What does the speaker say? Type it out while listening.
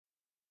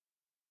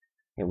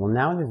It will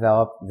now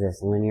develop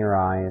this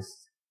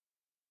linearized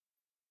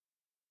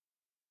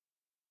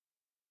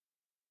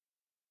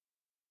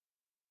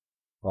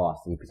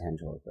velocity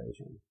potential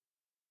equation.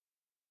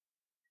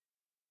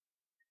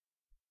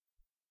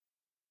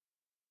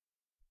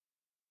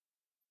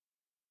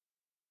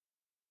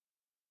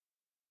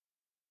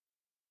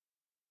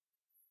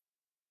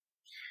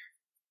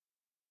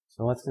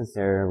 So let's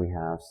consider we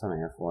have some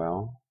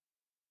airfoil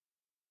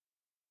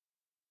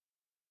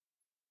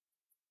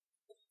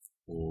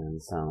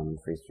and some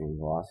free stream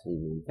velocity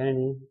v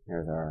infinity.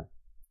 Here's our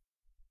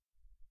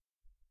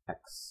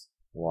x,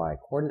 y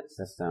coordinate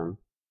system,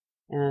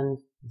 and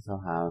this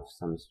will have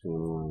some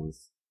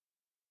streamlines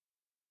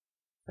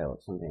that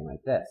look something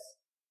like this.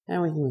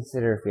 And we can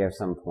consider if we have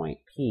some point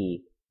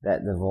P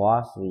that the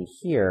velocity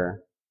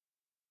here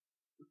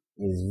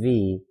is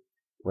v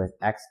with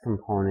x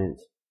component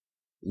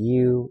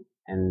u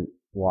and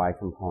y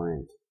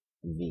component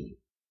v.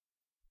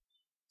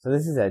 So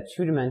this is a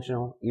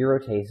two-dimensional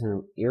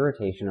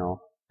irrotational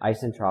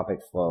isentropic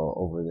flow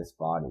over this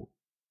body.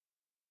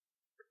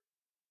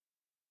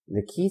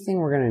 The key thing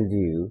we're going to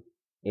do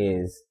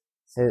is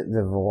say that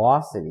the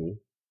velocity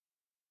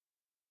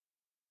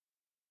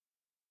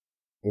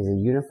is a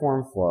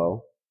uniform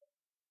flow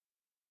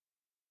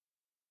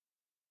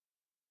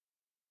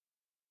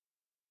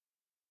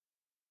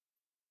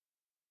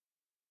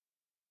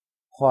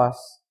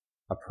plus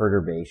a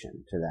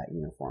perturbation to that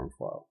uniform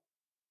flow.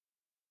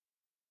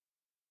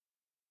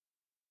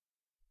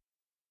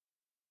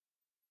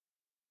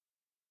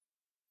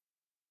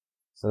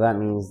 So that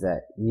means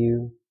that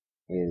u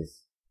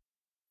is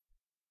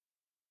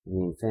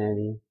v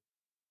infinity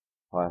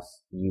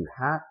plus u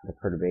hat, the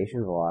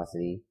perturbation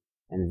velocity,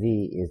 and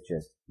v is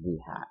just v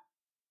hat.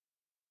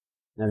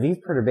 Now these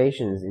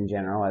perturbations in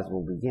general, as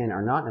we'll begin,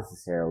 are not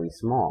necessarily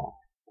small.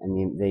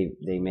 And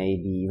they may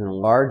be even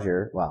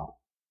larger, well,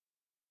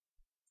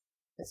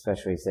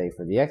 especially say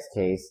for the x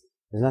case,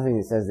 there's nothing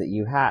that says that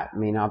u hat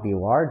may not be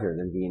larger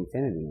than v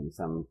infinity in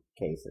some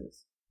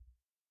cases.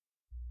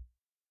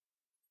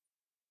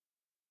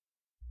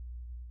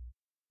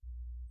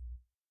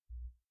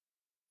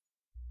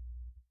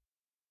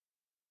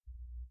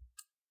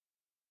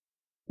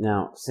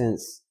 Now,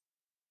 since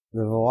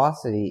the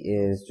velocity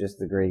is just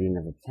the gradient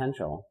of a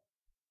potential,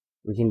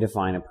 we can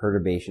define a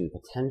perturbation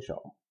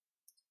potential.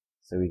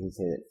 So we can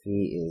say that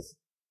phi is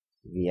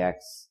v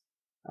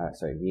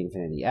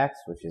infinity x,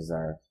 which is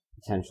our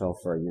potential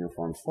for a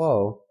uniform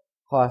flow,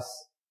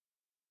 plus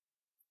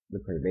the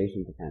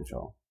perturbation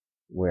potential,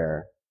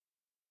 where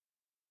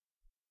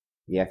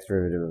the x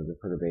derivative of the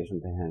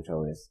perturbation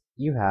potential is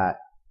u hat,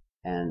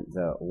 and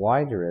the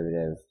y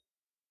derivative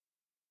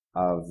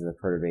of the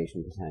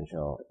perturbation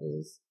potential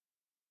is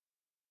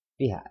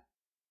v hat.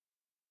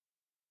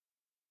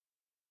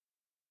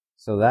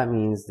 So that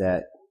means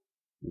that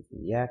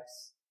dx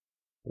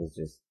is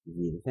just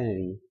v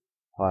infinity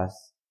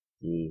plus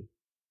d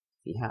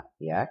v hat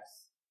dx,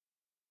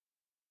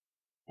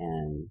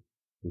 and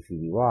d phi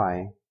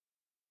dy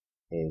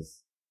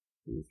is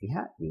d phi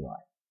hat dy.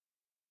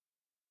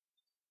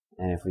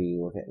 And if we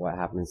look at what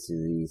happens to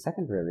the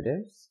second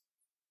derivatives,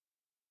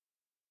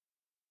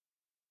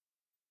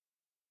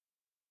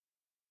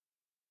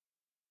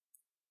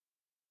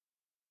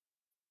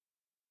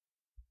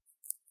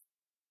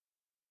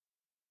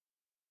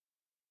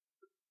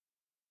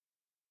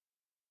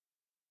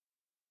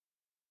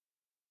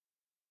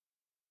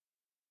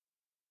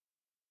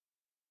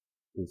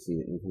 you see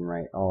that we can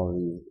write all of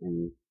these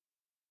in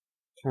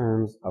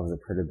terms of the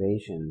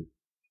perturbation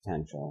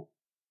potential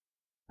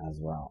as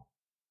well.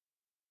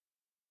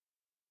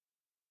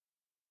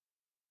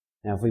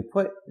 Now if we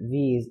put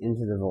these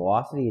into the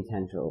velocity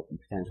potential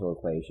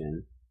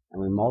equation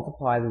and we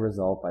multiply the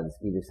result by the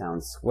speed of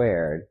sound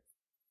squared,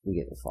 we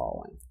get the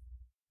following.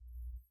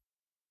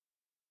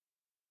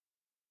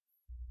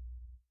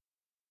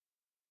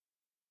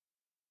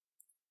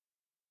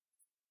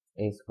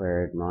 A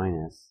squared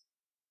minus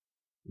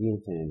v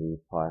infinity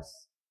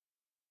plus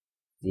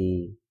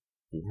d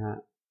hat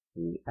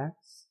dx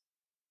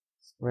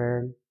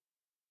squared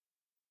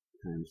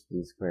times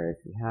d squared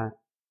v hat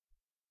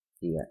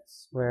dx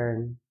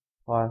squared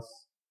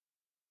plus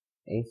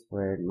a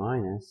squared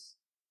minus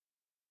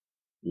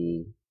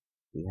d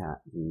hat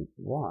dy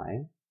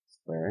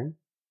squared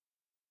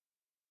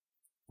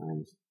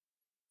times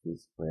d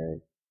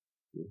squared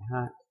v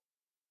hat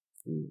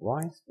dy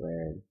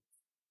squared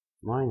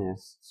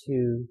minus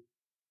 2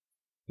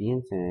 v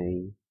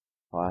infinity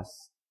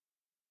plus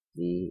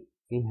d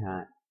v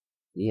hat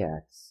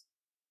dx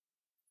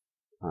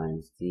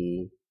times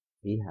d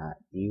v hat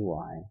dy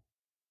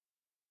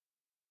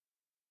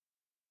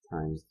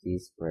times d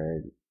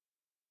squared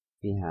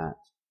v hat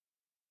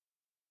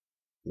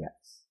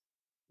dx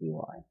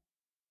dy.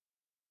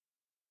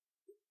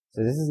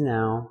 So this is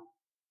now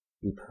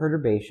the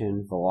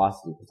perturbation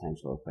velocity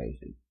potential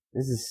equation.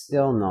 This is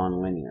still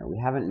nonlinear. We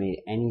haven't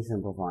made any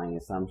simplifying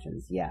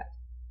assumptions yet.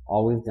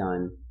 All we've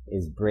done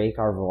is break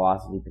our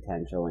velocity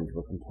potential into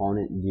a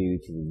component due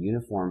to the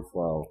uniform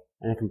flow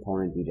and a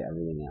component due to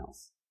everything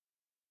else.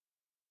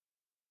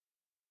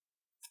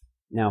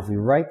 Now, if we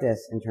write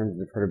this in terms of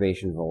the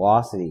perturbation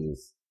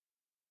velocities,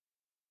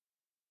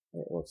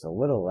 it looks a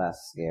little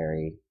less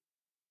scary.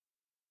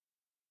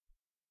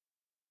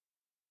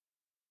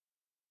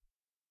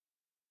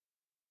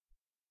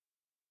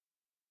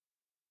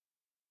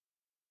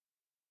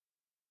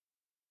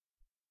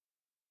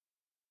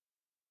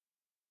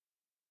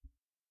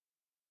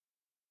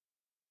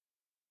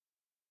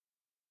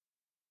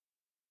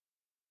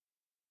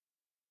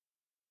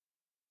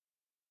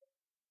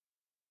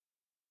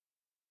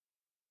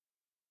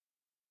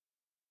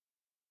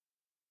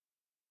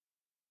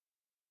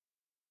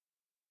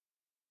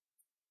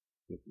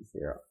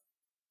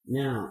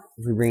 Now,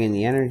 if we bring in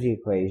the energy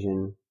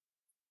equation,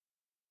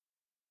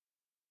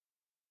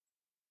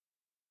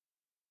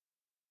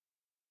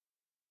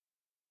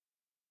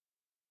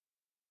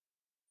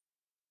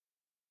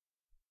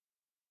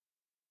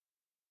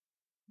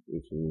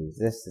 we can use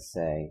this to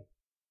say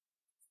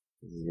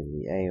this is going to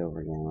be A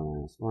over gamma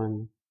minus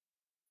 1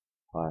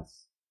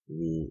 plus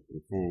V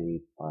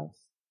infinity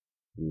plus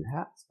U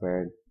hat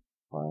squared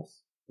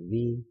plus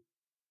V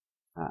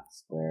hat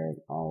squared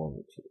all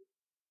over 2.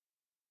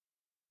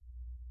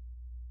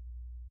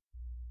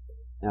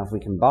 Now, if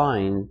we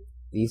combine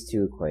these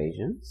two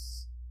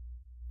equations,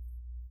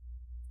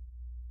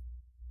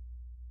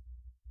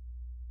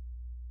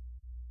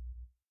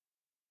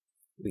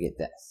 we get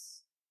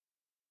this.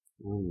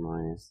 1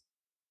 minus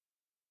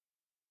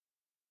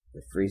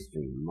the free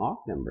stream Mach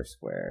number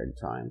squared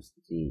times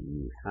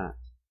du hat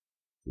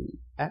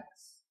dx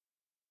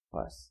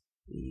plus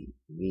the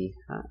v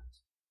hat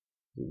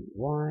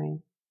dy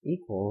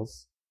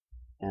equals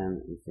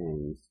m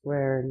infinity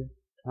squared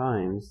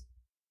times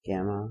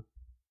gamma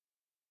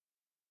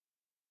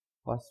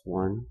plus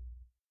 1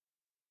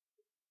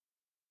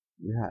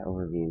 u hat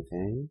over v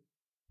infinity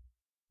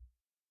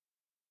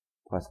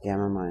plus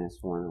gamma minus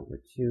 1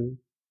 over 2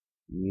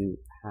 u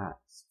hat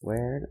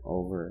squared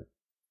over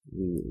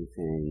v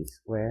infinity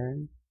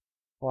squared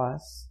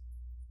plus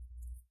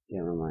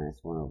gamma minus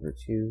 1 over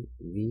 2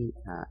 v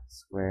hat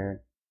squared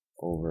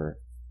over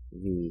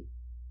v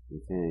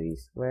infinity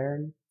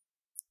squared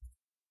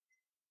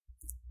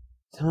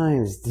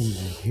times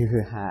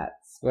du hat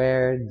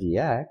squared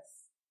dx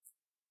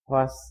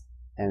plus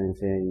m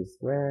infinity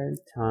squared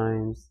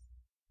times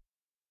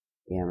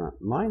gamma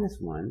minus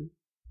 1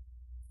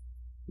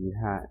 u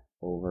hat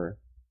over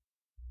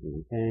v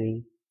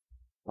infinity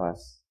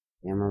plus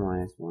gamma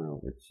minus 1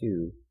 over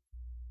 2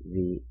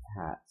 v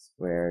hat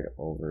squared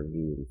over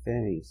v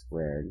infinity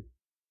squared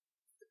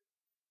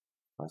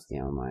plus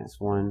gamma minus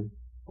 1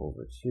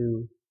 over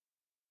 2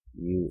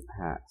 u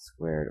hat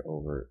squared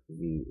over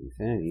v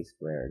infinity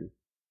squared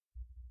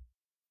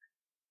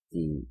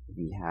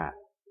v hat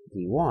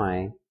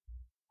dy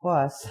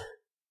plus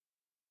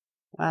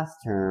last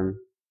term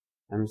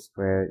m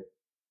squared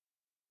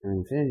m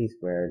infinity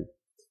squared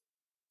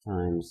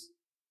times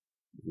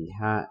v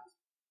hat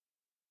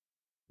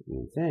v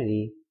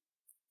infinity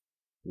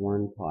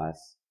 1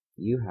 plus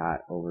u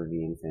hat over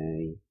v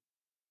infinity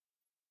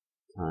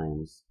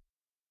times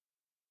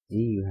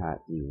du hat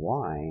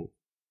dy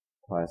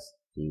plus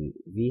the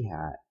v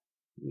hat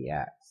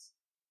dx.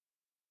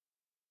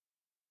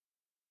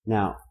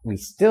 Now, we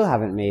still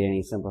haven't made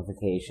any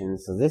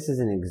simplifications, so this is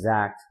an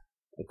exact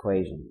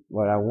equation.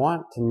 What I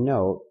want to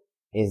note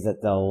is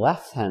that the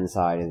left-hand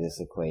side of this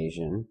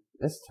equation,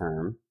 this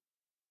term,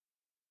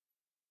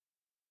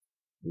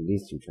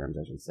 these two terms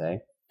I should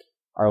say,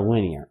 are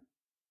linear,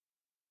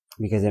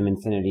 because m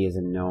infinity is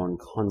a known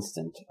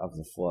constant of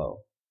the flow.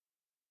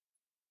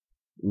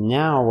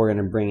 Now we're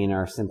going to bring in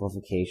our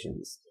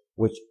simplifications,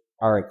 which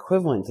are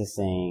equivalent to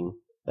saying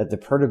that the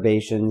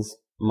perturbations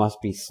must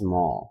be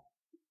small.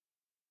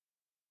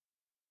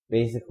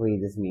 Basically,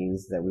 this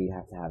means that we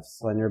have to have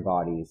slender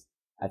bodies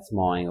at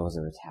small angles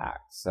of attack.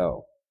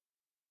 So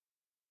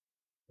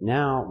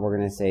now we're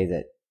going to say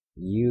that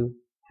u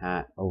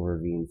hat over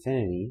v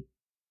infinity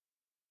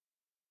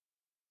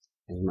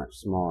is much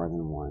smaller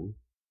than 1.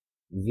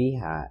 V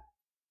hat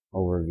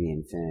over v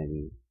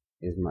infinity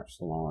is much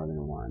smaller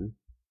than 1.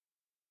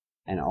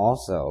 And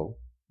also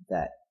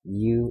that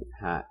u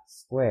hat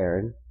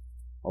squared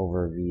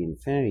over v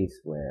infinity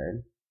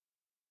squared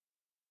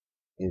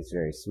is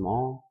very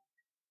small,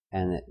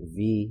 and that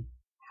v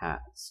hat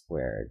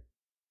squared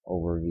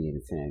over v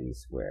infinity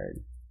squared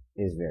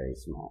is very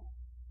small.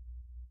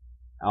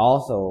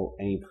 Also,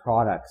 any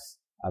products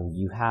of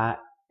u hat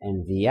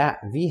and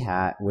v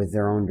hat with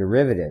their own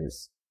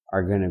derivatives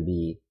are going to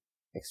be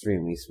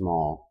extremely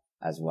small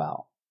as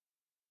well.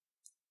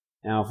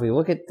 Now, if we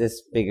look at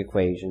this big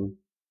equation,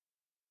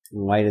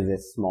 in light of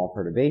this small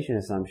perturbation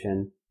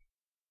assumption,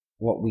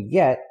 what we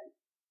get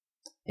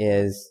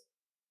is,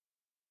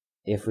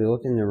 if we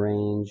look in the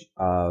range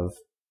of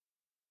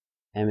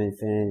m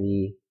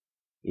infinity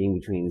being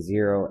between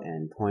 0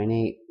 and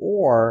 0.8,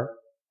 or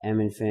m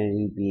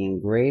infinity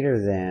being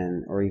greater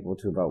than or equal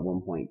to about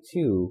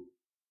 1.2,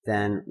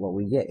 then what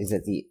we get is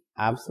that the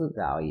absolute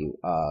value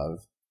of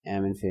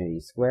m infinity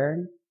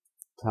squared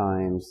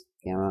times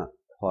gamma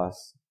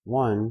plus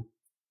 1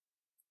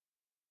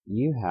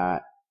 u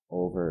hat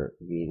over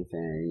v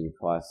infinity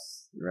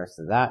plus the rest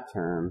of that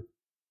term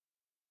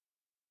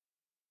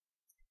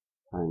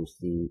times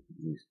du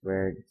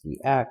squared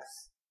dx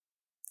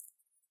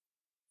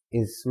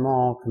is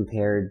small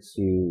compared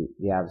to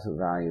the absolute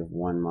value of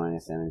 1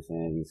 minus m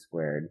infinity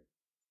squared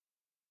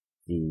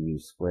du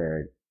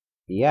squared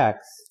dx.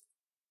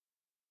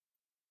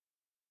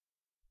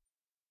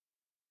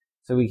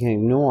 So we can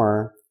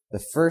ignore the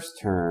first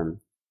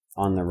term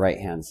on the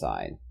right-hand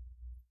side,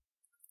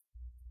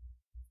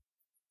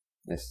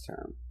 this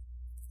term.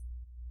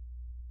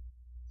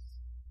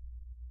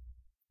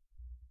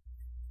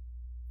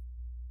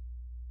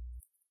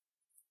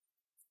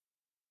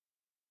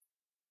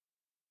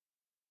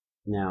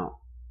 Now,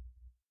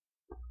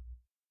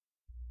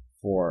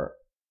 for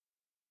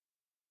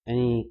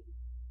any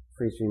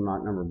free stream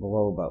Mach number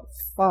below about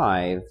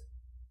 5,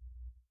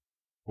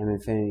 m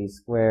infinity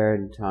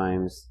squared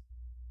times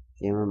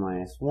gamma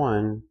minus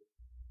 1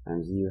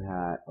 times u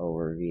hat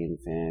over v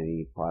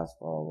infinity plus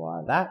blah, blah,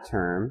 blah. That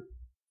term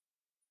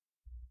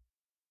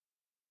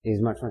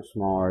is much, much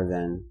smaller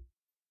than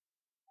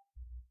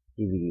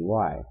dv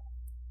dy.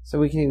 So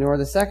we can ignore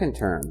the second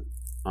term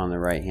on the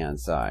right-hand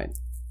side.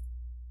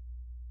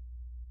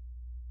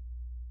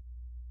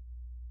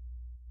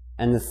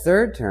 And the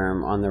third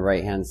term on the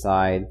right-hand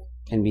side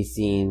can be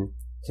seen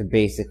to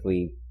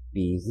basically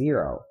be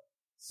 0.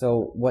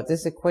 So what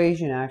this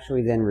equation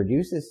actually then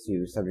reduces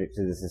to, subject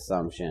to this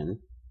assumption,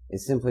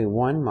 is simply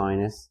 1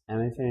 minus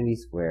m infinity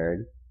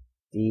squared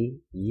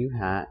du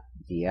hat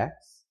dx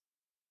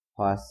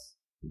plus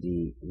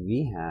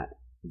dv hat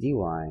dy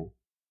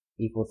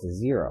equal to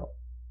 0.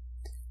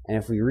 And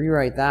if we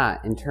rewrite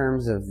that in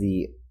terms of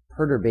the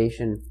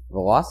perturbation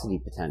velocity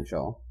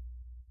potential,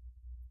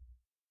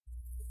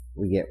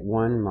 we get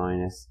 1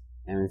 minus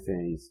m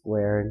infinity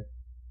squared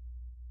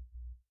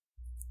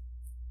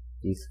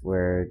d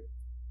squared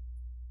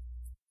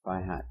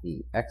phi hat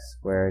dx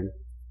squared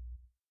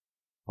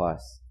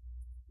plus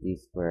d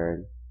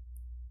squared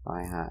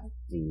phi hat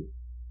dy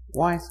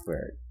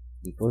squared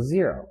equals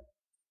 0.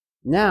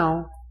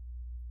 Now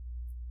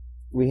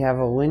we have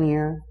a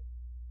linear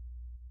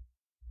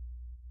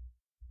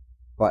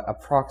but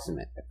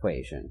approximate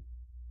equation.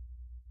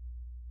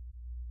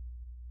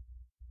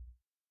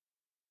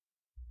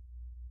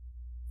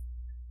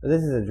 But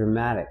this is a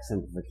dramatic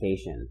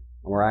simplification,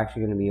 and we're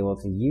actually going to be able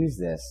to use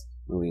this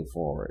moving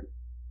forward.